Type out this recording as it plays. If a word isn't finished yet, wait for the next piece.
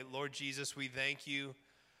Lord Jesus, we thank you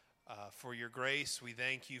for your grace. We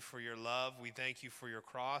thank you for your love. We thank you for your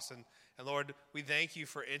cross. And Lord, we thank you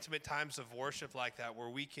for intimate times of worship like that where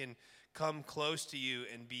we can come close to you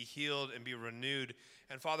and be healed and be renewed.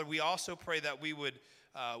 And Father, we also pray that we would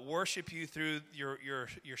worship you through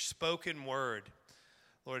your spoken word.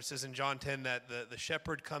 Lord, it says in John 10 that the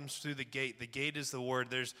shepherd comes through the gate. The gate is the word.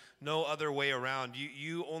 There's no other way around.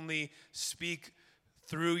 You only speak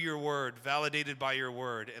through your word, validated by your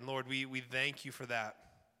word. And Lord, we thank you for that.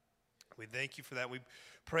 We thank you for that. We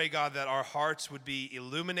pray, God, that our hearts would be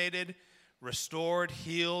illuminated, restored,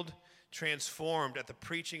 healed, transformed at the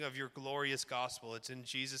preaching of your glorious gospel. It's in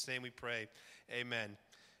Jesus' name we pray. Amen.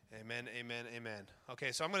 Amen, amen, amen.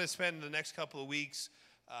 Okay, so I'm going to spend the next couple of weeks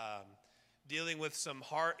dealing with some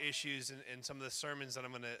heart issues in some of the sermons that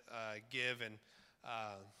I'm going to give. And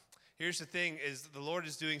here's the thing, is the Lord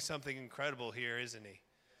is doing something incredible here, isn't he?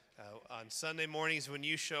 On Sunday mornings when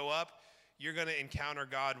you show up, you're going to encounter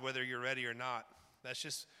God whether you're ready or not. That's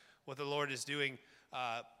just what the Lord is doing.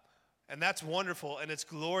 And that's wonderful, and it's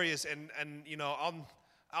glorious. And you know,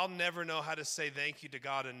 I'll never know how to say thank you to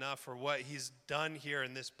God enough for what he's done here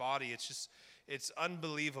in this body. It's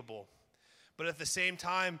unbelievable. But at the same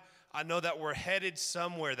time, I know that we're headed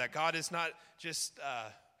somewhere, that God is not just,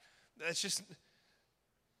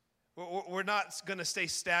 we're not going to stay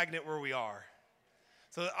stagnant where we are.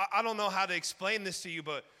 So I don't know how to explain this to you,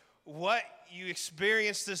 but what you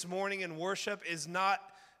experienced this morning in worship is not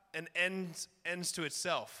an ends to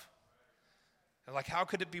itself. And like, how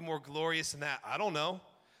could it be more glorious than that? I don't know.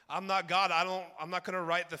 I'm not God. I'm not going to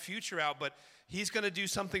write the future out, but he's going to do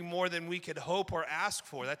something more than we could hope or ask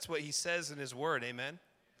for. That's what he says in his word. Amen.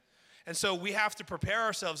 And so we have to prepare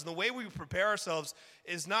ourselves. And the way we prepare ourselves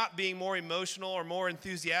is not being more emotional or more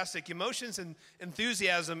enthusiastic. Emotions and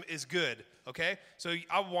enthusiasm is good, okay? So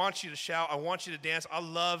I want you to shout. I want you to dance. I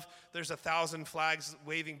love there's 1,000 flags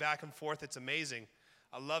waving back and forth. It's amazing.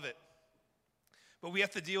 I love it. But we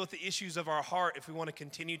have to deal with the issues of our heart if we want to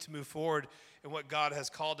continue to move forward in what God has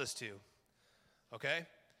called us to, okay?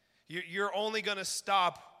 You're only going to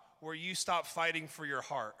stop where you stop fighting for your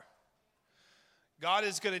heart. God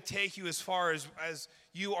is going to take you as far as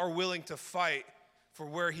you are willing to fight for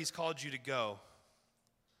where he's called you to go.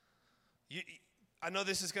 I know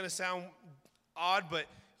this is going to sound odd, but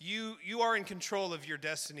you are in control of your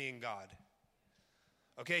destiny in God.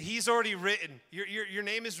 Okay, he's already written. Your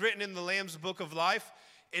name is written in the Lamb's book of life.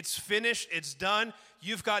 It's finished. It's done.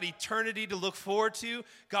 You've got eternity to look forward to.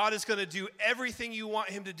 God is going to do everything you want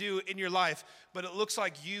him to do in your life, but it looks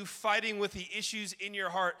like you fighting with the issues in your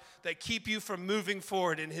heart that keep you from moving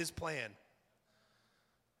forward in his plan.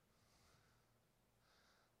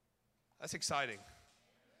 That's exciting.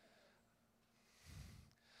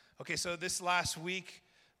 Okay, so this last week,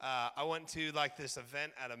 I went to like this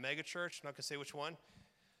event at a mega church. I'm not going to say which one.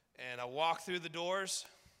 And I walked through the doors,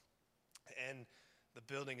 and the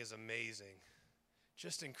building is amazing.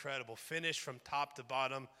 Just incredible. Finished from top to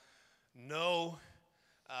bottom. No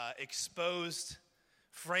exposed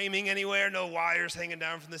framing anywhere. No wires hanging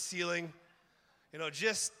down from the ceiling. You know,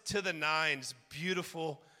 just to the nines.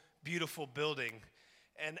 Beautiful, beautiful building.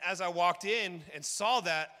 And as I walked in and saw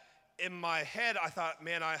that, in my head, I thought,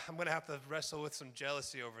 man, I'm going to have to wrestle with some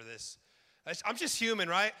jealousy over this. I'm just human,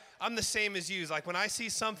 right? I'm the same as you. It's like when I see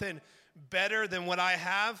something better than what I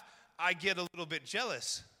have, I get a little bit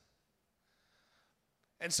jealous.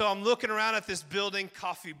 And so I'm looking around at this building,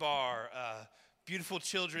 coffee bar, beautiful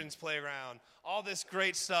children's playground, all this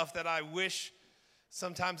great stuff that I wish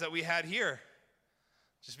sometimes that we had here.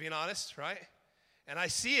 Just being honest, right? And I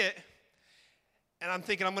see it, and I'm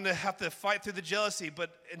thinking I'm going to have to fight through the jealousy, but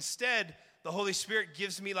instead, the Holy Spirit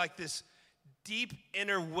gives me like this deep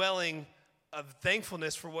inner welling of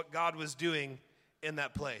thankfulness for what God was doing in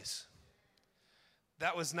that place.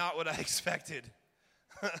 That was not what I expected.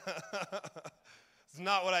 It's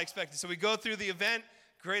not what I expected. So we go through the event,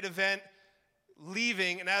 great event,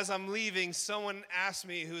 leaving, and as I'm leaving, someone asked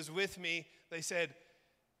me, who was with me, they said,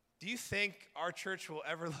 "Do you think our church will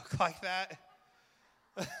ever look like that?"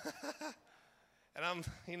 And I'm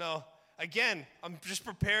just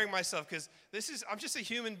preparing myself because I'm just a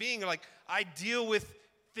human being. Like, I deal with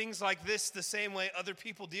things like this the same way other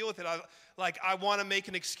people deal with it. I want to make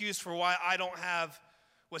an excuse for why I don't have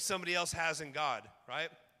what somebody else has in God, right?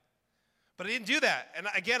 But I didn't do that. And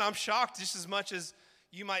again, I'm shocked just as much as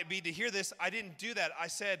you might be to hear this. I didn't do that. I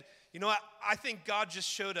said, you know what? I think God just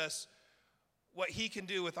showed us what he can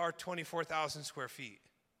do with our 24,000 square feet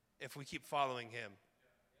if we keep following him.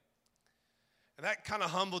 And that kind of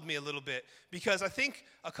humbled me a little bit because I think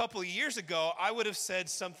a couple of years ago, I would have said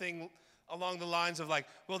something along the lines of like,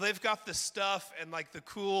 well, they've got the stuff and like the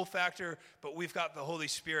cool factor, but we've got the Holy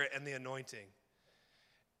Spirit and the anointing.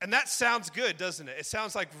 And that sounds good, doesn't it? It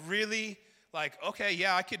sounds like really like, okay,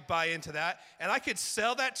 yeah, I could buy into that. And I could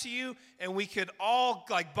sell that to you, and we could all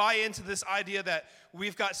like buy into this idea that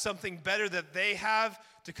we've got something better that they have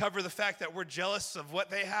to cover the fact that we're jealous of what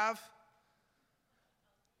they have.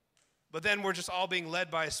 But then we're just all being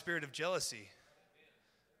led by a spirit of jealousy,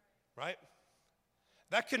 right?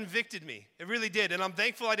 That convicted me. It really did. And I'm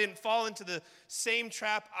thankful I didn't fall into the same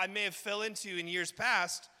trap I may have fell into in years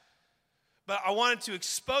past. But I wanted to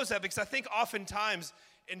expose that because I think oftentimes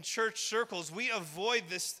in church circles, we avoid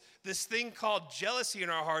this thing called jealousy in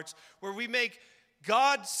our hearts, where we make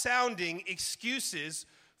God-sounding excuses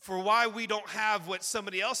for why we don't have what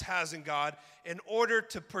somebody else has in God in order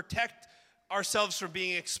to protect ourselves from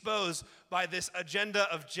being exposed by this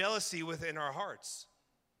agenda of jealousy within our hearts.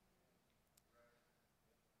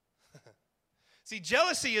 See,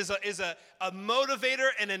 jealousy is a motivator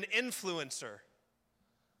and an influencer.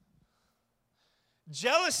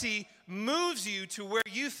 Jealousy moves you to where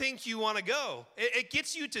you think you want to go. It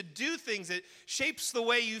gets you to do things. It shapes the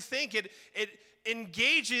way you think. It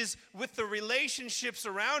engages with the relationships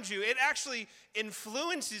around you. It actually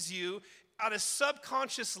influences you at a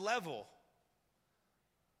subconscious level.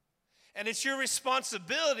 And it's your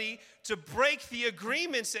responsibility to break the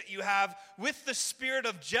agreements that you have with the spirit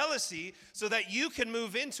of jealousy so that you can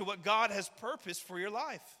move into what God has purposed for your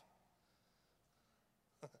life.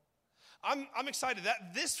 I'm excited.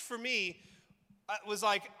 This for me was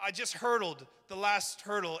like I just hurdled the last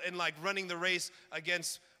hurdle in like running the race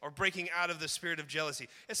against or breaking out of the spirit of jealousy.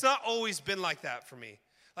 It's not always been like that for me.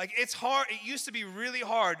 Like it's hard. It used to be really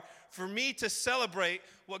hard for me to celebrate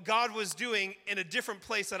what God was doing in a different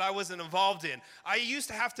place that I wasn't involved in. I used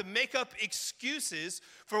to have to make up excuses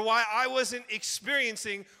for why I wasn't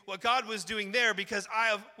experiencing what God was doing there because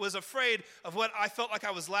I was afraid of what I felt like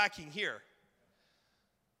I was lacking here.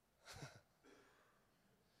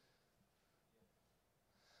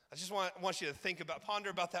 I just want you to ponder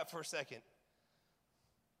about that for a second.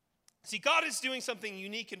 See, God is doing something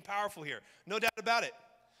unique and powerful here. No doubt about it.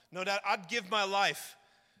 No doubt. I'd give my life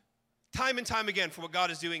time and time again for what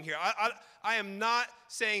God is doing here. I am not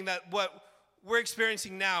saying that what we're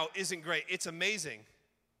experiencing now isn't great. It's amazing.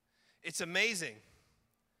 It's amazing.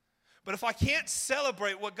 But if I can't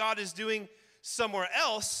celebrate what God is doing somewhere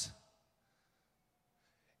else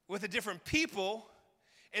with a different people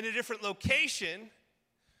in a different location,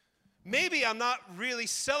 maybe I'm not really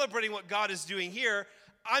celebrating what God is doing here.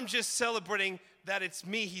 I'm just celebrating that it's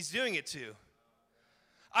me He's doing it to.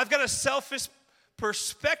 I've got a selfish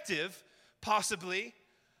perspective, possibly,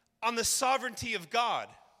 on the sovereignty of God.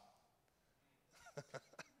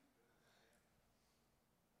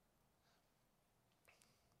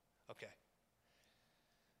 Okay.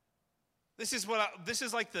 This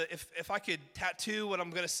is like if I could tattoo what I'm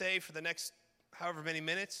going to say for the next however many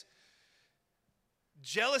minutes.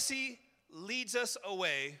 Jealousy leads us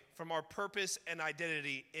away from our purpose and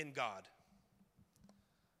identity in God.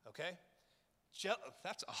 Okay?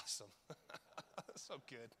 That's awesome. That's so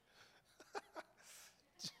good.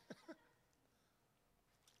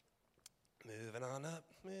 Moving on up.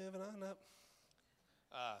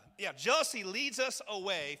 Jealousy leads us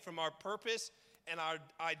away from our purpose and our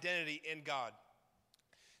identity in God.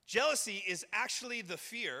 Jealousy is actually the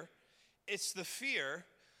fear. It's the fear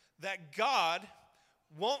that God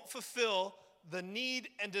won't fulfill the need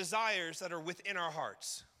and desires that are within our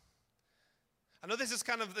hearts. I know this is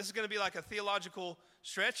going to be like a theological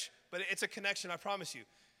stretch, but it's a connection, I promise you.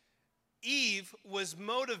 Eve was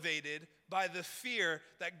motivated by the fear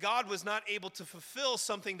that God was not able to fulfill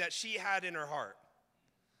something that she had in her heart.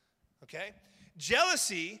 Okay?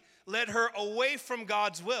 Jealousy led her away from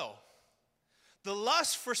God's will. The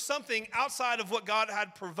lust for something outside of what God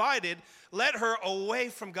had provided led her away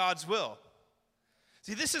from God's will.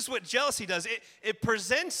 See, this is what jealousy does. It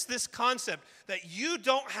presents this concept that you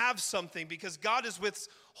don't have something because God is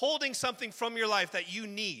withholding something from your life that you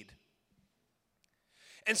need.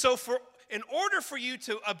 And so in order for you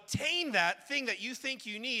to obtain that thing that you think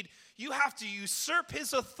you need, you have to usurp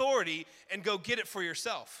His authority and go get it for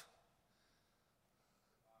yourself.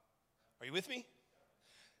 Are you with me?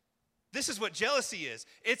 This is what jealousy is.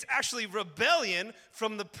 It's actually rebellion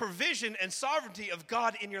from the provision and sovereignty of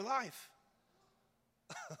God in your life.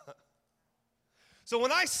 So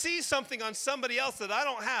when I see something on somebody else that I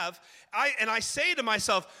don't have, I say to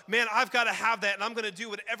myself, man, I've got to have that, and I'm going to do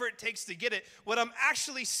whatever it takes to get it. What I'm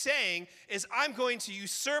actually saying is I'm going to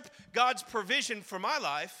usurp God's provision for my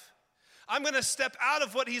life. I'm going to step out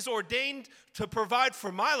of what he's ordained to provide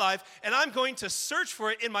for my life, and I'm going to search for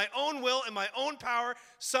it in my own will, in my own power,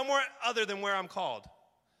 somewhere other than where I'm called.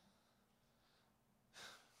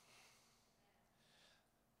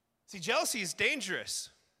 See, jealousy is dangerous.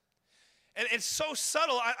 And it's so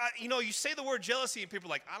subtle. You say the word jealousy, and people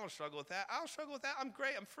are like, I don't struggle with that. I don't struggle with that. I'm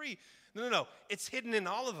great. I'm free. No. It's hidden in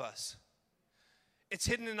all of us. It's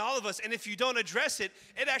hidden in all of us. And if you don't address it,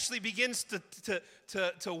 it actually begins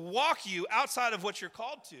to walk you outside of what you're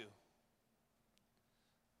called to.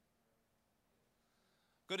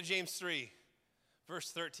 Go to James 3, verse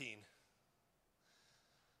 13.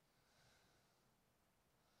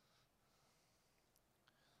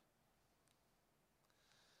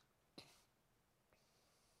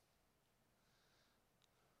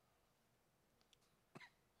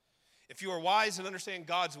 If you are wise and understand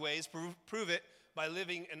God's ways, prove it by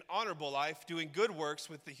living an honorable life, doing good works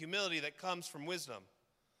with the humility that comes from wisdom.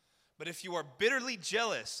 But if you are bitterly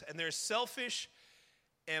jealous and there's selfish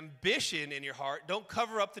ambition in your heart, don't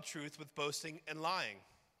cover up the truth with boasting and lying.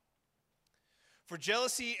 For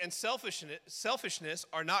jealousy and selfishness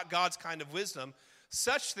are not God's kind of wisdom.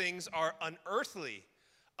 Such things are unearthly,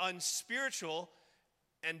 unspiritual,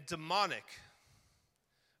 and demonic.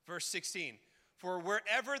 Verse 16. For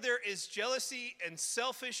wherever there is jealousy and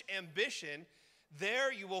selfish ambition,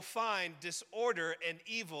 there you will find disorder and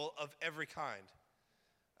evil of every kind.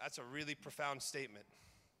 That's a really profound statement.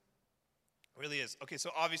 It really is. Okay, so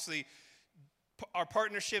obviously, our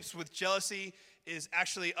partnerships with jealousy is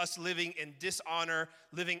actually us living in dishonor,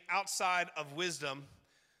 living outside of wisdom.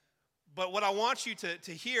 But what I want you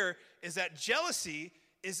to hear is that jealousy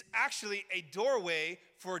is actually a doorway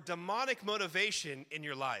for demonic motivation in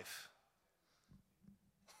your life.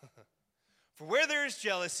 For where there is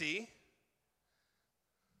jealousy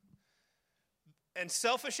and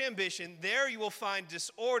selfish ambition, there you will find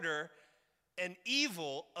disorder and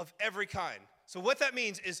evil of every kind. So what that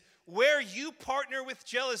means is where you partner with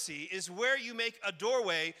jealousy is where you make a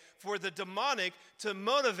doorway for the demonic to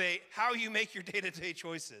motivate how you make your day-to-day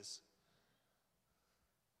choices.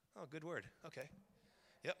 Oh, good word. Okay.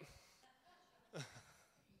 Yep.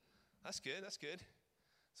 That's good.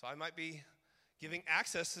 So I might be giving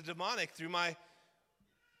access to demonic through my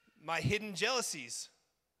hidden jealousies.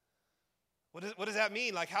 What does that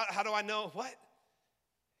mean? Like, how do I know what?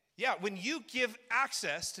 Yeah, when you give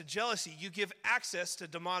access to jealousy, you give access to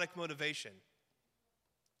demonic motivation.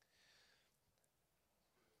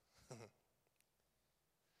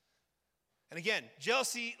 And again,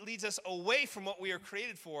 jealousy leads us away from what we are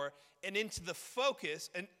created for and into the focus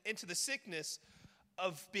and into the sickness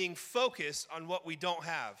of being focused on what we don't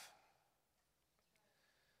have.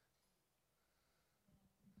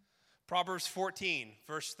 Proverbs 14,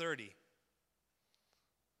 verse 30.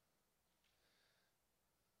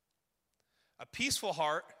 A peaceful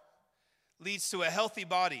heart leads to a healthy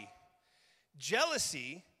body.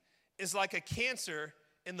 Jealousy is like a cancer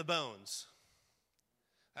in the bones.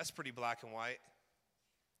 That's pretty black and white.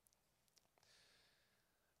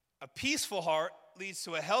 A peaceful heart leads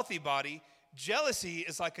to a healthy body. Jealousy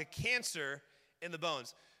is like a cancer in the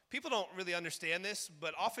bones. People don't really understand this,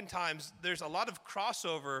 but oftentimes there's a lot of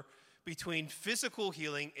crossover between physical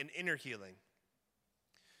healing and inner healing.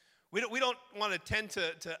 We don't want to tend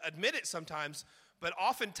to admit it sometimes, but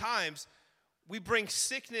oftentimes we bring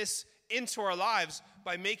sickness into our lives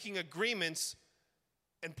by making agreements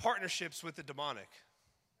and partnerships with the demonic.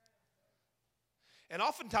 And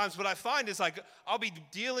oftentimes what I find is like I'll be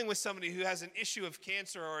dealing with somebody who has an issue of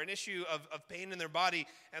cancer or an issue of pain in their body,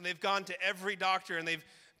 and they've gone to every doctor and they've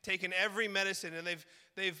taken every medicine and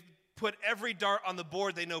they've put every dart on the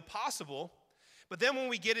board they know possible. But then when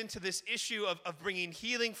we get into this issue of bringing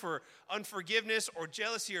healing for unforgiveness or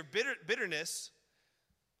jealousy or bitterness,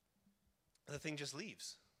 the thing just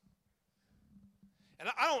leaves. And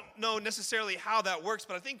I don't know necessarily how that works,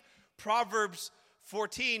 but I think Proverbs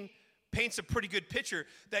 14 paints a pretty good picture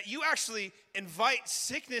that you actually invite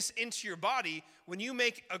sickness into your body when you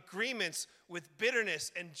make agreements with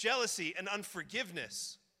bitterness and jealousy and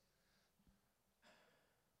unforgiveness.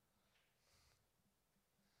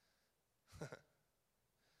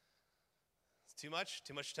 Too much?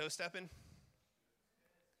 Too much toe stepping?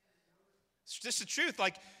 It's just the truth.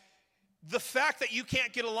 Like, the fact that you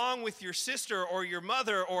can't get along with your sister or your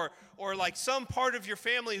mother or like some part of your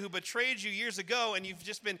family who betrayed you years ago and you've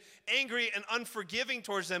just been angry and unforgiving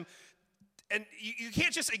towards them, and you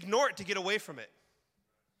can't just ignore it to get away from it.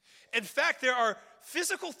 In fact, there are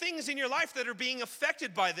physical things in your life that are being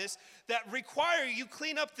affected by this that require you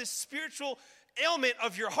clean up this spiritual ailment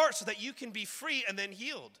of your heart so that you can be free and then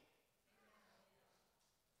healed.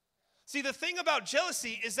 See, the thing about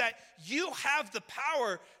jealousy is that you have the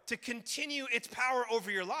power to continue its power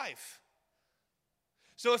over your life.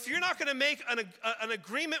 So if you're not going to make an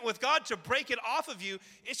agreement with God to break it off of you,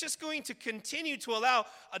 it's just going to continue to allow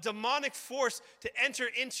a demonic force to enter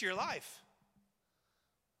into your life.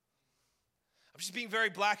 I'm just being very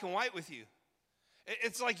black and white with you.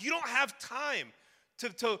 It's like you don't have time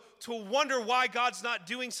to wonder why God's not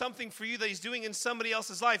doing something for you that he's doing in somebody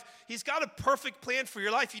else's life. He's got a perfect plan for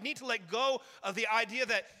your life. You need to let go of the idea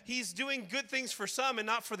that he's doing good things for some and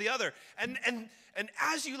not for the other. And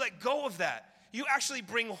as you let go of that, you actually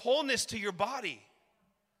bring wholeness to your body.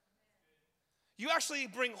 You actually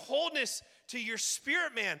bring wholeness to your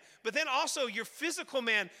spirit man, but then also your physical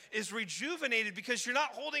man is rejuvenated because you're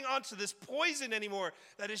not holding on to this poison anymore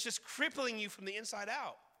that is just crippling you from the inside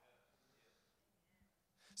out.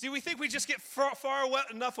 See, we think we just get far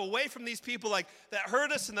enough away from these people like that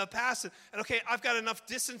hurt us in the past, and okay, I've got enough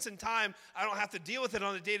distance and time, I don't have to deal with it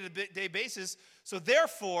on a day-to-day basis, so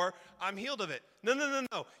therefore, I'm healed of it.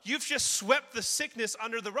 No. You've just swept the sickness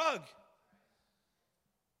under the rug.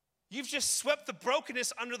 You've just swept the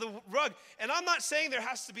brokenness under the rug. And I'm not saying there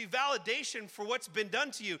has to be validation for what's been done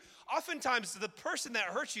to you. Oftentimes, the person that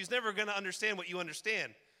hurts you is never going to understand what you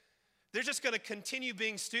understand. They're just going to continue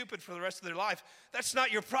being stupid for the rest of their life. That's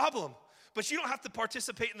not your problem. But you don't have to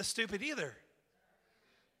participate in the stupid either.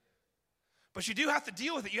 But you do have to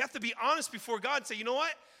deal with it. You have to be honest before God and say, you know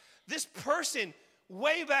what? This person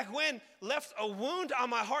way back when left a wound on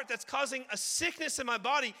my heart that's causing a sickness in my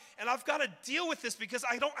body, and I've got to deal with this because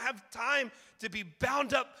I don't have time to be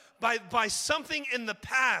bound up by something in the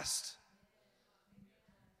past.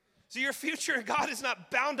 So your future in God is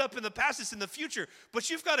not bound up in the past, it's in the future. But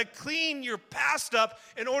you've got to clean your past up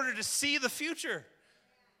in order to see the future.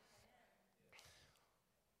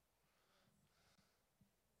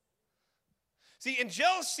 See, and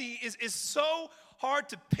jealousy is so hard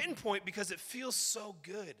to pinpoint because it feels so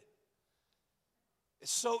good.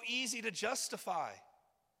 It's so easy to justify.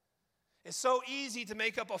 It's so easy to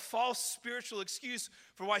make up a false spiritual excuse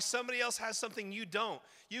for why somebody else has something you don't.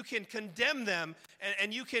 You can condemn them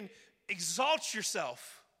and you can exalt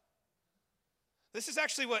yourself. This is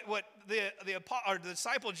actually what the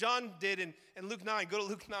disciple John did in Luke 9. Go to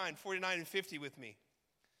Luke 9, 49 and 50 with me.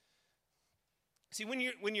 See, when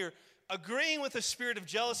you're agreeing with the spirit of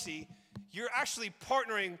jealousy, you're actually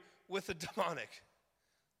partnering with the demonic.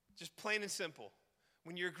 Just plain and simple.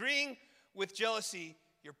 When you're agreeing with jealousy,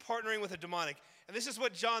 you're partnering with a demonic. And this is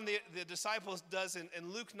what John, the disciple, does in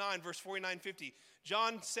Luke 9, verse 49, 50.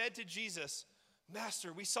 John said to Jesus,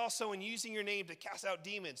 Master, we saw someone using your name to cast out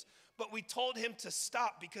demons, but we told him to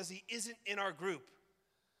stop because he isn't in our group.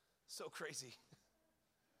 So crazy.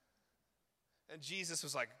 And Jesus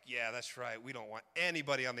was like, yeah, that's right. We don't want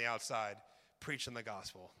anybody on the outside preaching the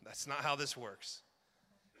gospel. That's not how this works.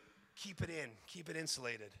 Keep it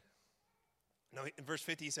insulated. No, in verse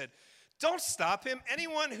 50 he said, don't stop him.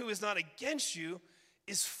 Anyone who is not against you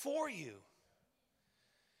is for you.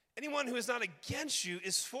 Anyone who is not against you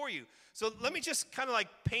is for you. So let me just kind of like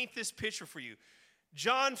paint this picture for you.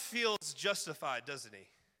 John feels justified, doesn't he?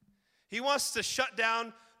 He wants to shut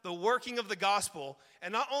down the working of the gospel.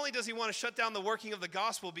 And not only does he want to shut down the working of the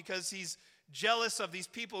gospel because he's jealous of these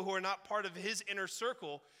people who are not part of his inner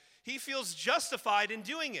circle, he feels justified in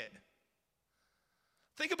doing it.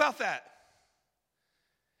 Think about that.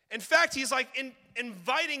 In fact, he's like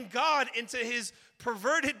inviting God into his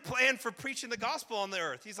perverted plan for preaching the gospel on the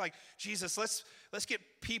earth. He's like, Jesus, let's get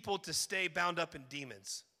people to stay bound up in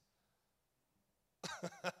demons.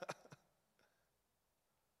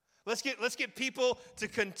 Let's get people to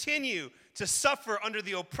continue to suffer under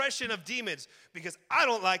the oppression of demons because I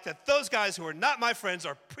don't like that those guys who are not my friends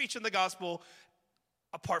are preaching the gospel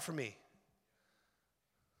apart from me.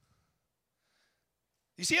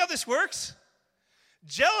 You see how this works?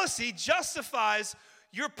 Jealousy justifies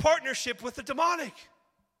your partnership with the demonic.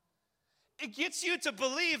 It gets you to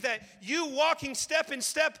believe that you walking step in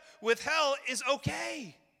step with hell is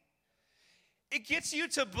okay. It gets you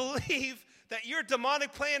to believe that your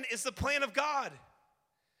demonic plan is the plan of God.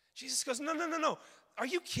 Jesus goes, no. Are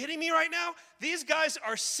you kidding me right now? These guys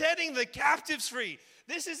are setting the captives free.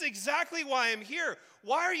 This is exactly why I'm here.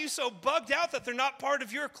 Why are you so bugged out that they're not part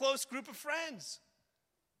of your close group of friends?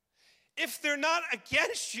 If they're not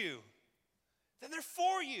against you, then they're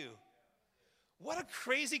for you. What a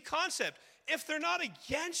crazy concept. If they're not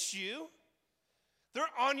against you, they're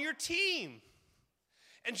on your team.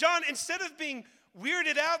 And John, instead of being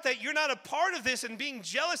weirded out that you're not a part of this and being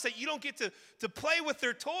jealous that you don't get to play with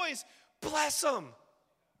their toys, bless them.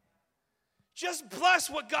 Just bless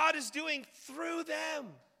what God is doing through them.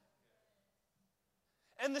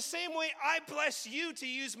 And the same way I bless you to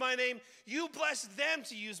use my name, you bless them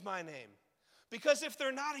to use my name. Because if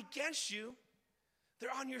they're not against you,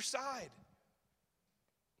 they're on your side.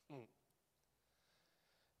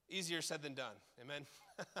 Easier said than done. Amen?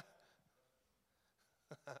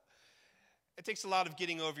 It takes a lot of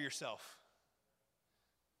getting over yourself.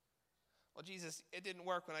 Well, Jesus, it didn't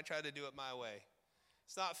work when I tried to do it my way.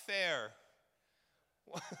 It's not fair.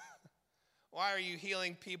 Why are you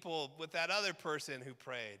healing people with that other person who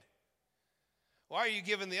prayed? Why are you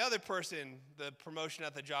giving the other person the promotion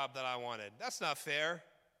at the job that I wanted? That's not fair.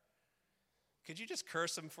 Could you just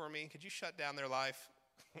curse them for me? Could you shut down their life?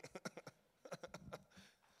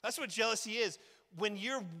 That's what jealousy is. When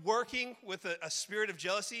you're working with a spirit of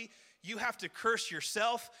jealousy, you have to curse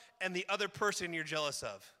yourself and the other person you're jealous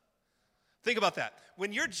of. Think about that.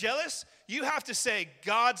 When you're jealous, you have to say,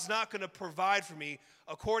 God's not going to provide for me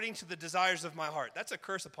according to the desires of my heart. That's a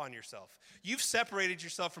curse upon yourself. You've separated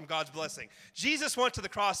yourself from God's blessing. Jesus went to the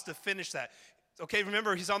cross to finish that. Okay,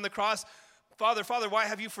 remember, he's on the cross. Father, Father, why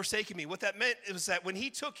have you forsaken me? What that meant was that when he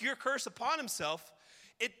took your curse upon himself,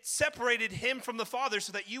 it separated him from the Father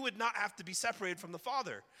so that you would not have to be separated from the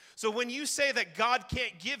Father. So when you say that God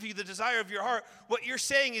can't give you the desire of your heart, what you're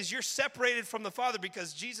saying is you're separated from the Father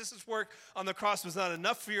because Jesus' work on the cross was not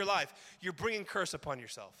enough for your life. You're bringing curse upon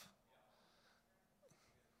yourself.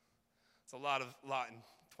 It's a lot in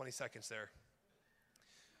 20 seconds there.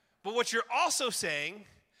 But what you're also saying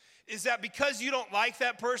is that because you don't like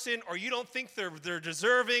that person or you don't think they're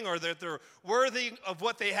deserving or that they're worthy of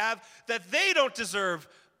what they have, that they don't deserve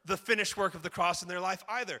the finished work of the cross in their life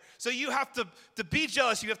either. So you have to be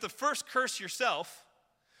jealous, you have to first curse yourself.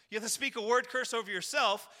 You have to speak a word curse over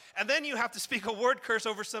yourself, and then you have to speak a word curse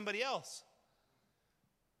over somebody else.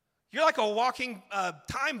 You're like a walking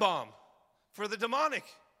time bomb for the demonic.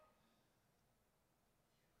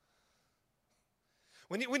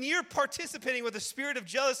 When you're participating with the spirit of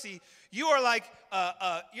jealousy, you are like,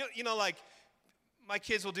 like my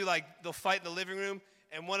kids will do they'll fight in the living room,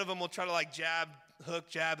 and one of them will try to jab,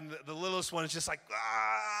 and the littlest one is just like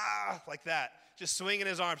that, just swinging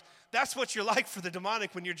his arms. That's what you're like for the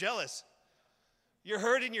demonic when you're jealous. You're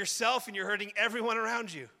hurting yourself and you're hurting everyone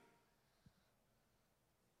around you.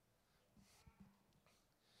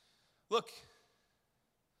 Look,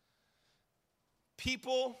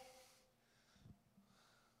 people...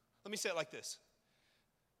 Let me say it like this.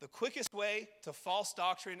 The quickest way to false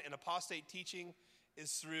doctrine and apostate teaching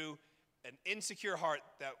is through an insecure heart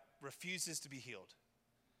that refuses to be healed.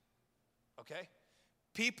 Okay?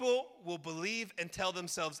 People will believe and tell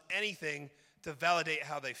themselves anything to validate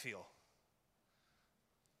how they feel.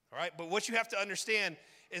 All right? But what you have to understand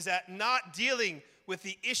is that not dealing with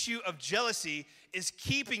the issue of jealousy is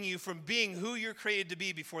keeping you from being who you're created to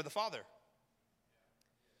be before the Father.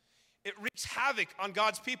 It wreaks havoc on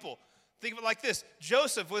God's people. Think of it like this.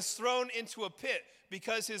 Joseph was thrown into a pit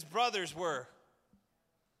because his brothers were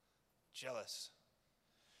jealous.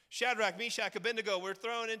 Shadrach, Meshach, Abednego were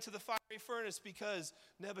thrown into the fiery furnace because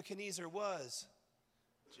Nebuchadnezzar was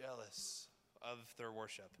jealous of their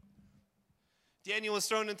worship. Daniel was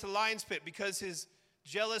thrown into the lion's pit because his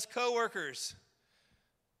jealous co-workers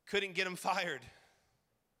couldn't get him fired.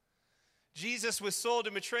 Jesus was sold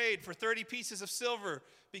and betrayed for 30 pieces of silver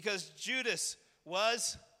because Judas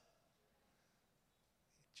was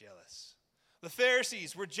jealous. The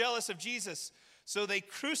Pharisees were jealous of Jesus, so they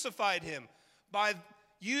crucified him by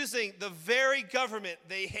using the very government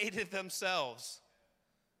they hated themselves.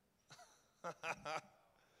 I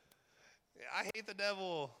hate the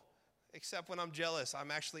devil, except when I'm jealous.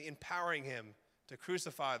 I'm actually empowering him to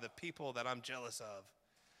crucify the people that I'm jealous of.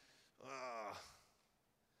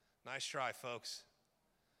 Nice try, folks.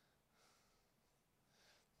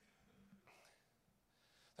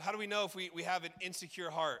 How do we know if we have an insecure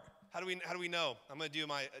heart? How do we know? I'm going to do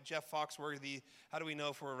my Jeff Foxworthy, how do we know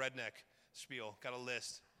if we're a redneck spiel? Got a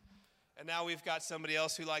list. And now we've got somebody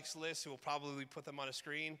else who likes lists who will probably put them on a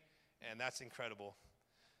screen, and that's incredible.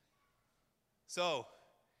 So,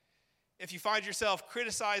 if you find yourself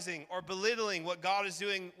criticizing or belittling what God is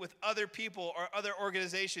doing with other people or other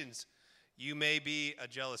organizations, you may be a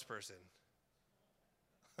jealous person.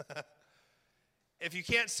 If you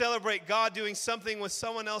can't celebrate God doing something with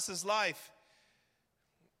someone else's life,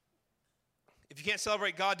 if you can't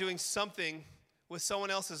celebrate God doing something with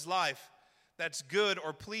someone else's life that's good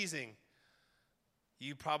or pleasing,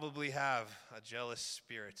 you probably have a jealous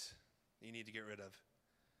spirit you need to get rid of.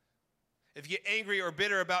 If you get angry or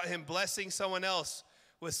bitter about him blessing someone else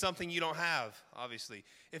with something you don't have, obviously.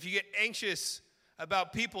 If you get anxious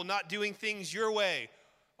about people not doing things your way,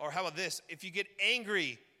 or how about this? If you get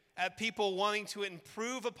angry at people wanting to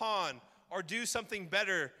improve upon or do something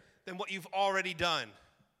better than what you've already done.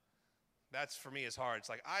 That's, for me, is hard. It's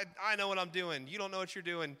like, I know what I'm doing. You don't know what you're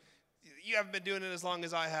doing. You haven't been doing it as long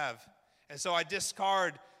as I have. And so I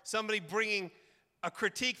discard somebody bringing a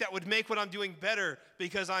critique that would make what I'm doing better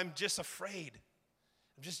because I'm just afraid.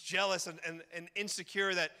 I'm just jealous and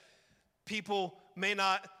insecure that people may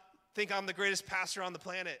not think I'm the greatest pastor on the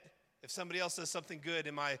planet if somebody else does something good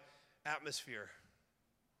in my atmosphere.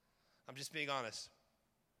 I'm just being honest.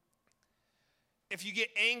 If you get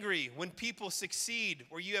angry when people succeed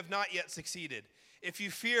where you have not yet succeeded, if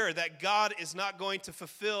you fear that God is not going to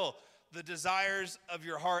fulfill the desires of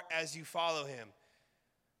your heart as you follow him,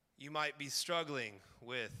 you might be struggling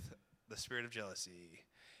with the spirit of jealousy.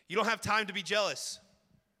 You don't have time to be jealous.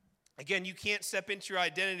 Again, you can't step into your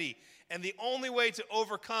identity. And the only way to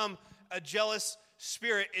overcome a jealous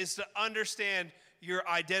spirit is to understand your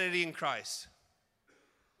identity in Christ.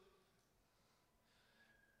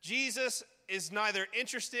 Jesus is neither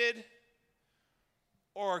interested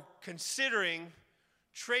or considering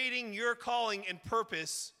trading your calling and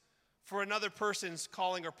purpose for another person's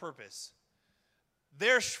calling or purpose.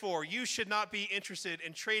 Therefore, you should not be interested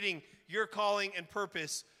in trading your calling and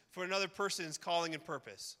purpose for another person's calling and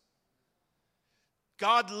purpose.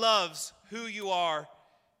 God loves who you are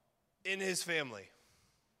in his family.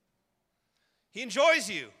 He enjoys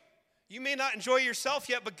you. You may not enjoy yourself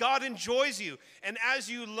yet, but God enjoys you. And as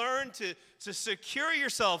you learn to secure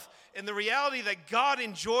yourself in the reality that God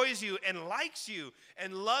enjoys you and likes you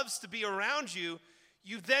and loves to be around you,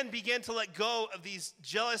 you then begin to let go of these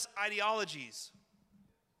jealous ideologies.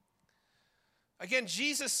 Again,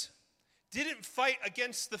 Jesus didn't fight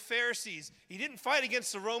against the Pharisees. He didn't fight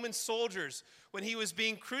against the Roman soldiers when he was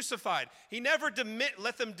being crucified. He never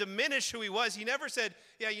let them diminish who he was. He never said,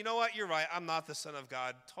 yeah, you know what, you're right, I'm not the Son of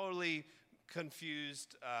God. Totally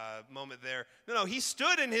confused moment there. No, he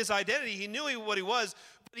stood in his identity. He knew what he was,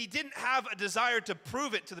 but he didn't have a desire to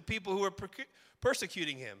prove it to the people who were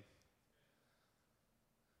persecuting him.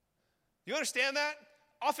 You understand that?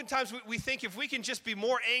 Oftentimes we think if we can just be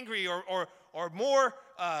more angry or more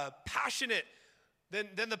passionate, then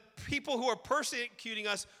the people who are persecuting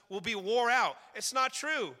us will be wore out. It's not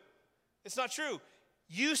true. It's not true.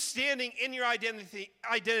 You standing in your identity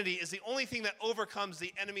is the only thing that overcomes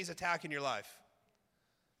the enemy's attack in your life.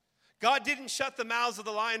 God didn't shut the mouths of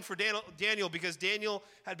the lion for Daniel because Daniel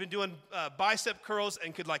had been doing bicep curls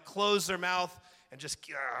and could close their mouth and just,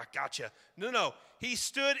 gotcha. No. He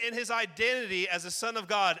stood in his identity as a son of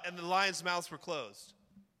God, and the lions' mouths were closed.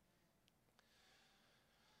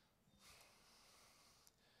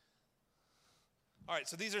 All right,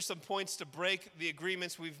 so these are some points to break the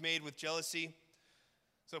agreements we've made with jealousy.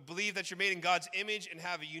 So believe that you're made in God's image and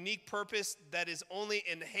have a unique purpose that is only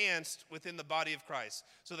enhanced within the body of Christ.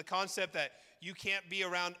 So the concept that you can't be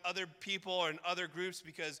around other people or in other groups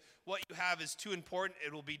because what you have is too important,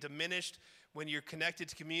 it will be diminished when you're connected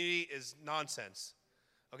to community is nonsense.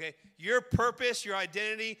 Okay? Your purpose, your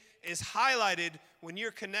identity is highlighted when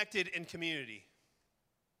you're connected in community.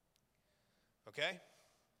 Okay?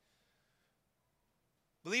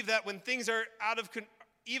 Believe that when things are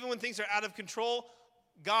even when things are out of control,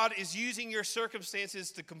 God is using your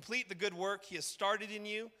circumstances to complete the good work he has started in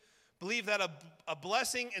you. Believe that a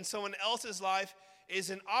blessing in someone else's life is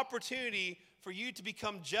an opportunity for you to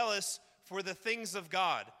become jealous for the things of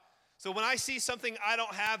God. So when I see something I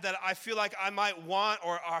don't have that I feel like I might want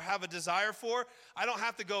or have a desire for, I don't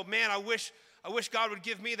have to go, man, I wish God would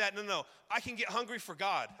give me that. No. I can get hungry for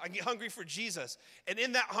God. I can get hungry for Jesus. And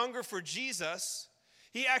in that hunger for Jesus,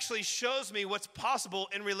 he actually shows me what's possible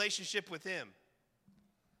in relationship with him.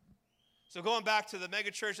 So going back to the mega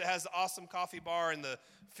church that has the awesome coffee bar and the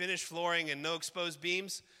finished flooring and no exposed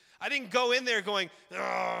beams, I didn't go in there going,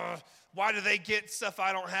 why do they get stuff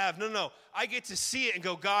I don't have? No. I get to see it and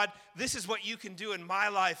go, God, this is what you can do in my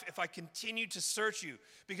life if I continue to search you.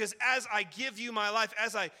 Because as I give you my life,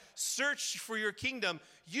 as I search for your kingdom,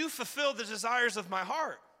 you fulfill the desires of my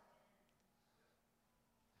heart.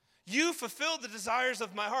 You fulfill the desires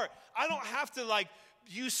of my heart. I don't have to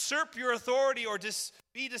usurp your authority or just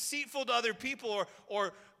be deceitful to other people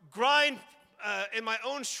or grind in my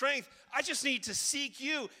own strength. I just need to seek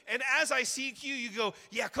you. And as I seek you, you go,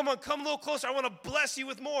 yeah, come on, come a little closer. I want to bless you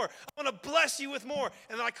with more. I want to bless you with more.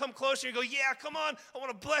 And then I come closer and you go, yeah, come on. I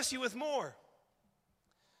want to bless you with more.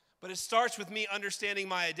 But it starts with me understanding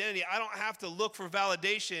my identity. I don't have to look for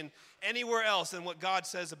validation anywhere else than what God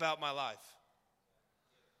says about my life.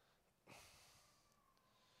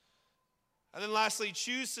 And then lastly,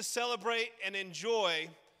 choose to celebrate and enjoy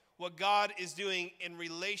what God is doing in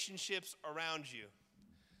relationships around you.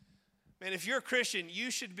 Man, if you're a Christian,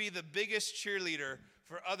 you should be the biggest cheerleader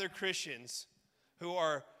for other Christians who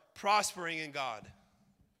are prospering in God.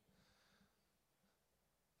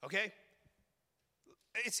 Okay?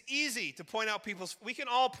 It's easy to point out we can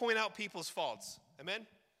all point out people's faults. Amen?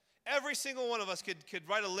 Every single one of us could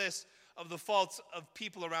write a list of the faults of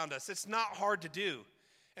people around us. It's not hard to do.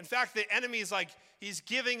 In fact, the enemy is like, he's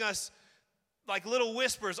giving us like little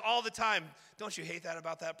whispers all the time. Don't you hate that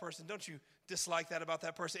about that person? Don't you dislike that about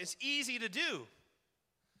that person? It's easy to do.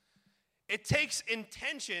 It takes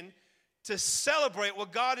intention to celebrate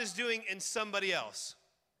what God is doing in somebody else.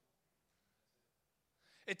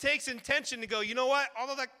 It takes intention to go, you know what?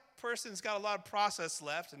 Although that person's got a lot of process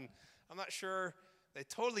left, and I'm not sure they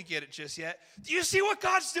totally get it just yet. Do you see what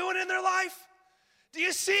God's doing in their life? Do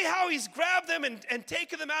you see how he's grabbed them and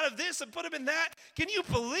taken them out of this and put them in that? Can you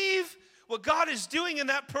believe what God is doing in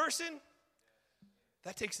that person?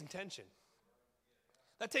 That takes intention.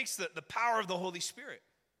 That takes the power of the Holy Spirit.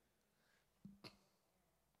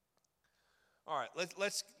 All right,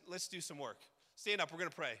 let's do some work. Stand up, we're going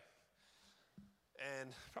to pray.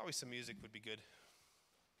 And probably some music would be good.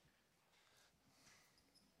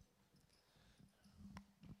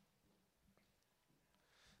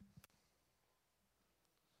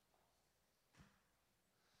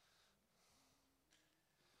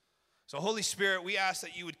 So Holy Spirit, we ask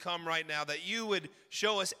that you would come right now, that you would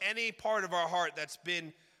show us any part of our heart that's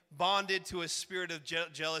been bonded to a spirit of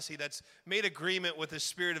jealousy, that's made agreement with a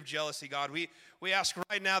spirit of jealousy, God. We ask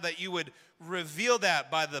right now that you would reveal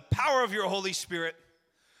that by the power of your Holy Spirit.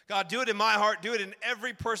 God, do it in my heart, do it in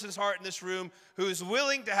every person's heart in this room who is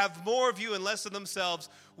willing to have more of you and less of themselves.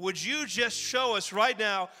 Would you just show us right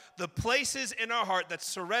now the places in our heart that's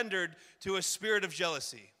surrendered to a spirit of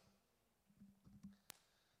jealousy?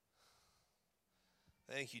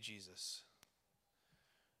 Thank you, Jesus.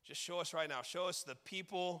 Just show us right now. Show us the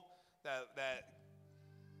people that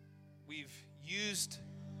we've used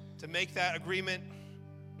to make that agreement.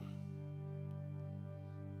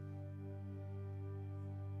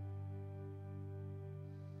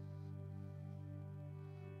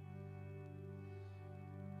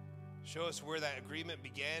 Show us where that agreement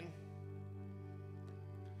began.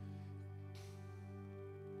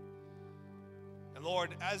 And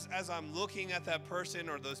Lord, as I'm looking at that person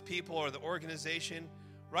or those people or the organization,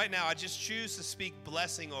 right now I just choose to speak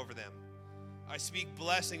blessing over them. I speak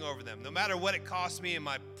blessing over them. No matter what it costs me in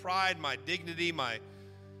my pride, my dignity, my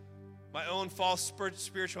own false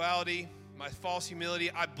spirituality, my false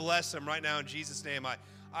humility, I bless them right now in Jesus' name.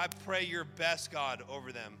 I pray your best, God,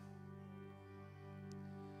 over them.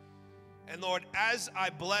 And Lord, as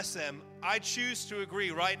I bless them, I choose to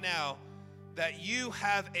agree right now that you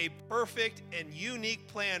have a perfect and unique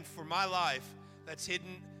plan for my life that's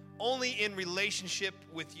hidden only in relationship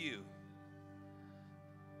with you.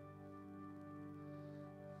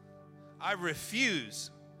 I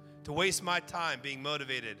refuse to waste my time being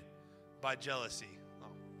motivated by jealousy.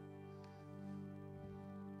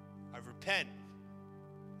 I repent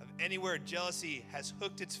of anywhere jealousy has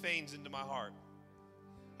hooked its fangs into my heart.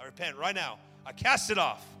 I repent right now. I cast it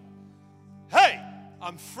off. Hey,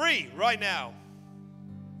 I'm free right now.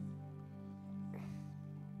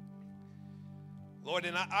 Lord,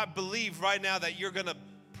 and I believe right now that you're going to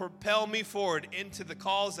propel me forward into the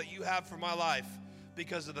calls that you have for my life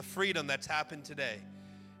because of the freedom that's happened today.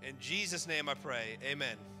 In Jesus' name I pray.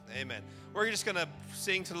 Amen. Amen. We're just going to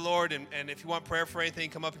sing to the Lord, and if you want prayer for anything,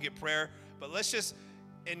 come up and get prayer. But let's just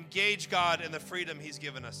engage God in the freedom he's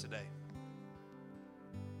given us today.